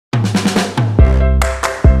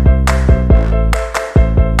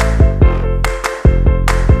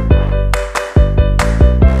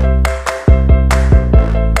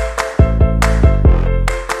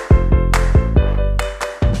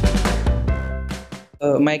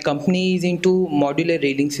My company is into modular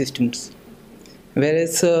railing systems,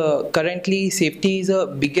 whereas currently safety is a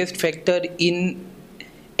biggest factor in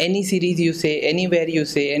any series you say, anywhere you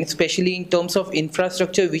say, and especially in terms of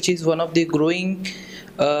infrastructure, which is one of the growing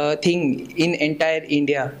thing in entire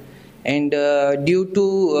India. And due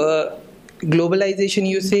to globalization,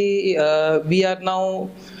 you say, we are now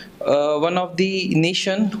one of the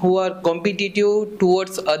nation who are competitive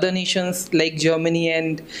towards other nations like Germany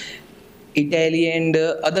and Italy and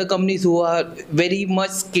other companies who are very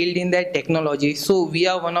much skilled in that technology. So we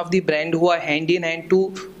are one of the brand who are hand in hand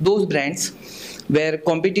to those brands, where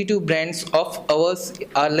competitive brands of ours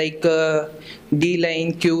are like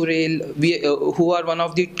D-Line, Q-Rail, who are one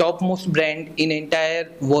of the topmost brand in entire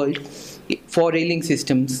world for railing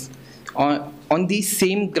systems. On these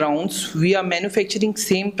same grounds, we are manufacturing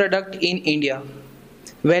same product in India,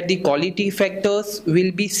 where the quality factors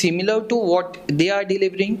will be similar to what they are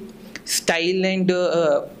delivering, style and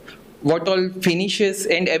what all finishes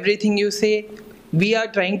and everything you say, we are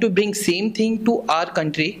trying to bring same thing to our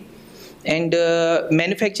country. And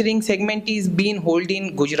manufacturing segment is being held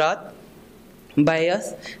in Gujarat by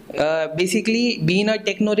us. Basically, being a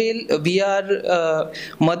Technorail, we are our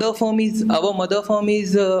mother firm is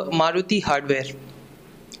Maruti Hardware,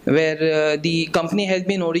 where the company has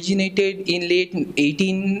been originated in late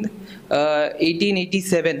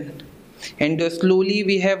 1887, and slowly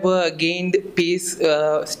we have gained pace,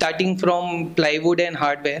 starting from plywood and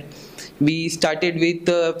hardware. We started with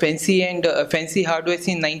fancy hardware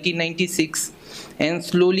in 1996, and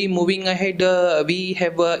slowly moving ahead, we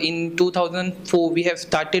have in 2004 we have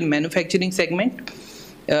started manufacturing segment,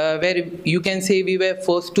 where you can say we were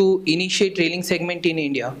first to initiate railing segment in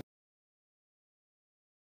India.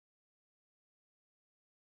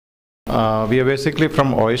 We are basically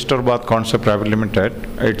from Oyster Bath Concept Private Limited.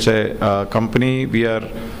 It's a company. We are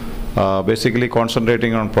basically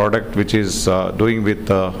concentrating on product which is doing with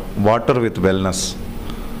water with wellness.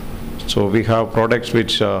 So we have products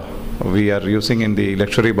which we are using in the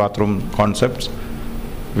luxury bathroom concepts.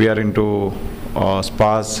 We are into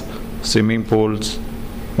spas, swimming pools,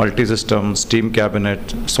 multi-system, steam cabinet,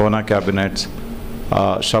 sauna cabinets,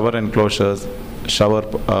 shower enclosures, shower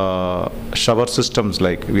systems,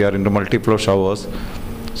 like we are into multi-flow showers.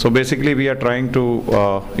 So basically we are trying to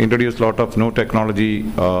introduce a lot of new technology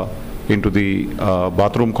into the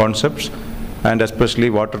bathroom concepts, and especially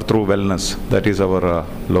water through wellness. That is our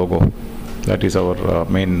logo. That is our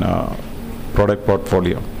main product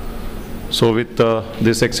portfolio. So with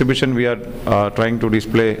this exhibition, we are trying to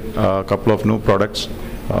display a couple of new products.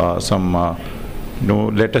 Some new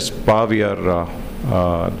latest spa we are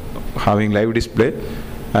having live display,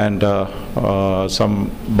 and some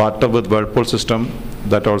bathtub with whirlpool system,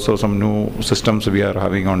 that also some new systems we are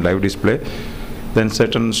having on live display. Then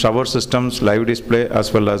certain shower systems live display,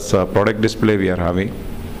 as well as product display we are having.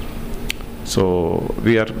 So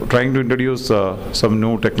we are trying to introduce some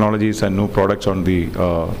new technologies and new products on the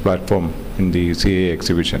platform in the CAI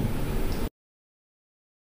exhibition.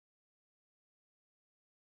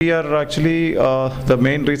 We are actually, the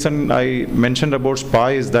main reason I mentioned about spa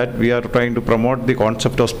is that we are trying to promote the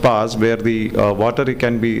concept of spas, where the water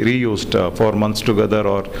can be reused for months together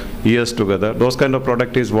or years together. Those kind of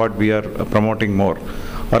product is what we are promoting more.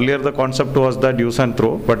 Earlier the concept was that use and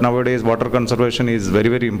throw, but nowadays water conservation is very,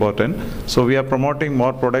 very important. So we are promoting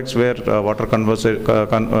more products where water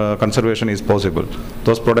conservation is possible.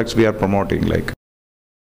 Those products we are promoting, like.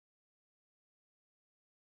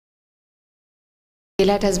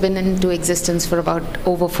 CAI has been into existence for about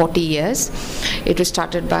over 40 years. It was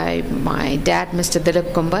started by my dad, Mr.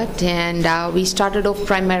 Dilip Kumbat, and we started off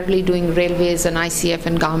primarily doing railways and ICF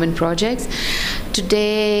and government projects.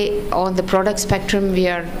 Today, on the product spectrum, we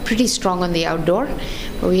are pretty strong on the outdoor.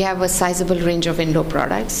 We have a sizable range of indoor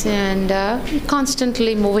products, and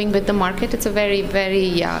constantly moving with the market. It's a very,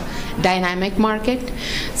 very dynamic market,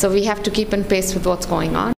 so we have to keep in pace with what's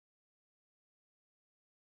going on.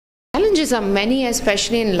 Challenges are many,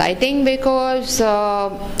 especially in lighting, because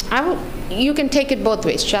you can take it both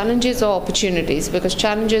ways, challenges or opportunities, because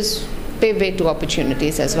challenges pave way to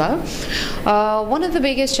opportunities as well. One of the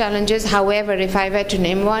biggest challenges, however, if I were to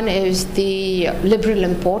name one, is the liberal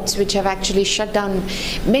imports, which have actually shut down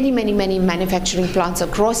many manufacturing plants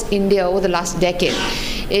across India over the last decade,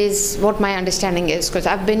 is what my understanding is, because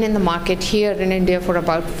I've been in the market here in India for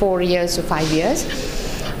about 4 years to 5 years.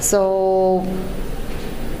 So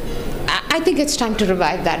I think it's time to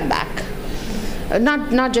revive that back.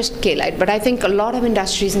 Not just CAI, but I think a lot of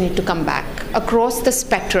industries need to come back across the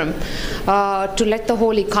spectrum to let the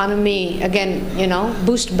whole economy again,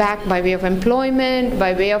 boost back by way of employment,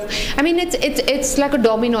 by way of, I mean, it's like a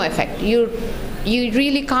domino effect. You you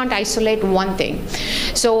really can't isolate one thing.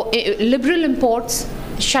 So liberal imports,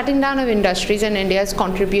 shutting down of industries in India has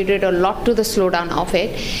contributed a lot to the slowdown of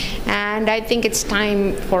it, and I think it's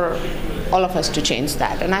time for all of us to change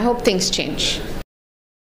that, and I hope things change.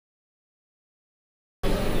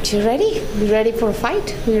 We're ready. We're ready for a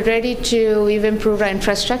fight. We're ready to even improve our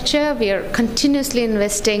infrastructure. We are continuously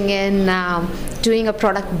investing in doing a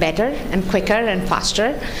product better and quicker and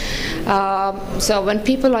faster. So when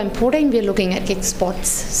people are importing, we're looking at exports.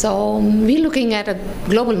 So we're looking at a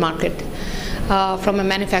global market from a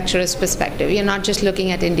manufacturer's perspective. We're not just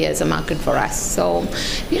looking at India as a market for us. So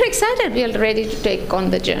we're excited. We're ready to take on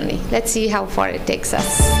the journey. Let's see how far it takes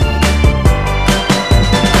us.